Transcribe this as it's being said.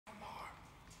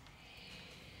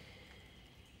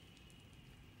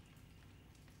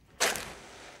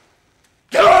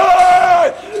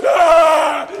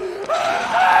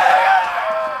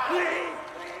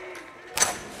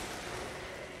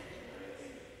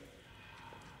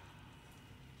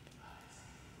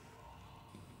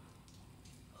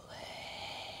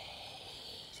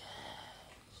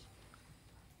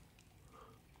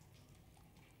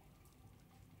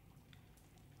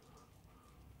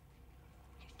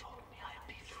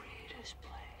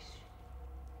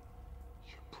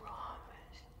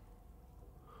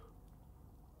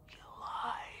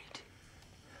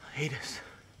Latest.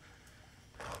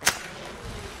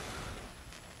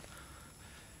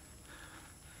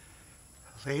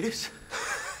 Latest?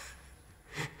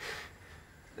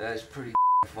 That's pretty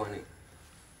funny.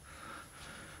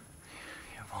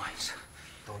 Your voice.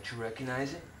 Don't you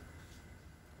recognize it?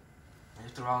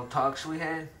 After all the talks we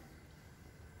had?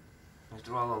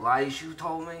 After all the lies you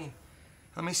told me?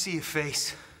 Let me see your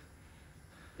face.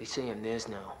 They say I'm theirs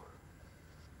now.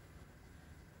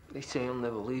 They say I'll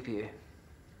never leave here.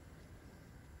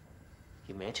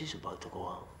 Your match is about to go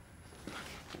out.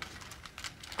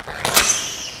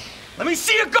 Let me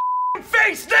see your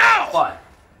face now! What?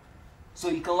 So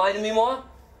you can lie to me more?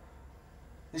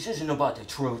 This isn't about the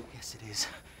truth. Yes, it is.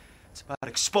 It's about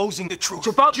exposing the truth. It's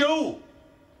about you!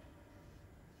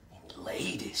 And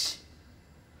ladies.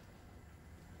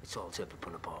 It's all ever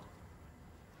been about.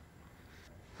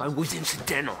 I was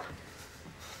incidental.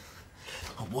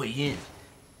 A way in.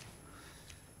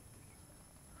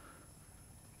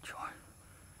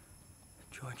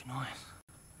 George Noyce.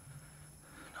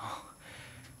 No,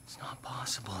 it's not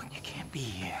possible. You can't be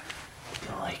here.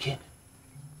 You like it?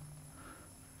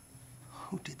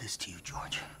 Who did this to you,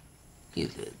 George? You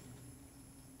did.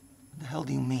 What the hell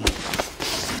do you mean?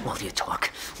 Well, you talk.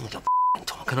 Well, you f***ing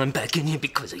talk, and I'm back in here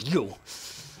because of you.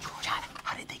 George,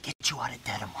 how did they get you out of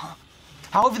Dedham, huh?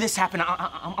 However this happened,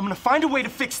 I'm gonna find a way to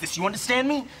fix this. You understand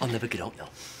me? I'll never get out now.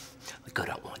 I got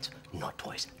out once, not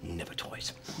twice, never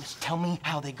twice. Just tell me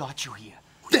how they got you here.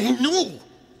 They knew!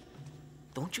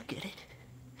 Don't you get it?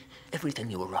 Everything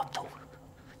you were up to,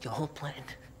 your whole plan.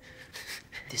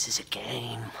 This is a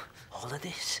game. All of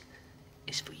this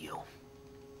is for you.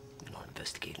 You're not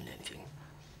investigating anything.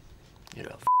 You're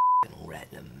a f***ing rat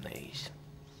in a maze.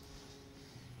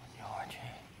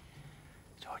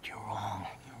 George, you're wrong.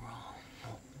 You're wrong. No.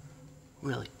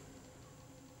 Really?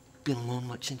 Been alone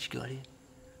much since you got here?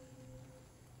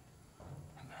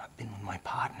 I've been with my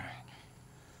partner.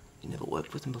 You never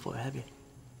worked with him before, have you?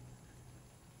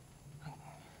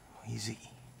 He's a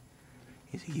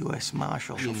U.S.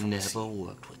 Marshal. You never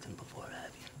worked with him before,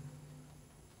 have you?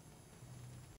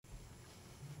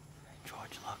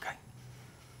 George, look,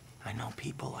 I know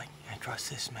people. I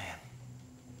trust this man.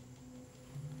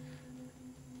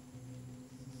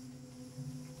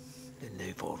 And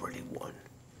they've already won.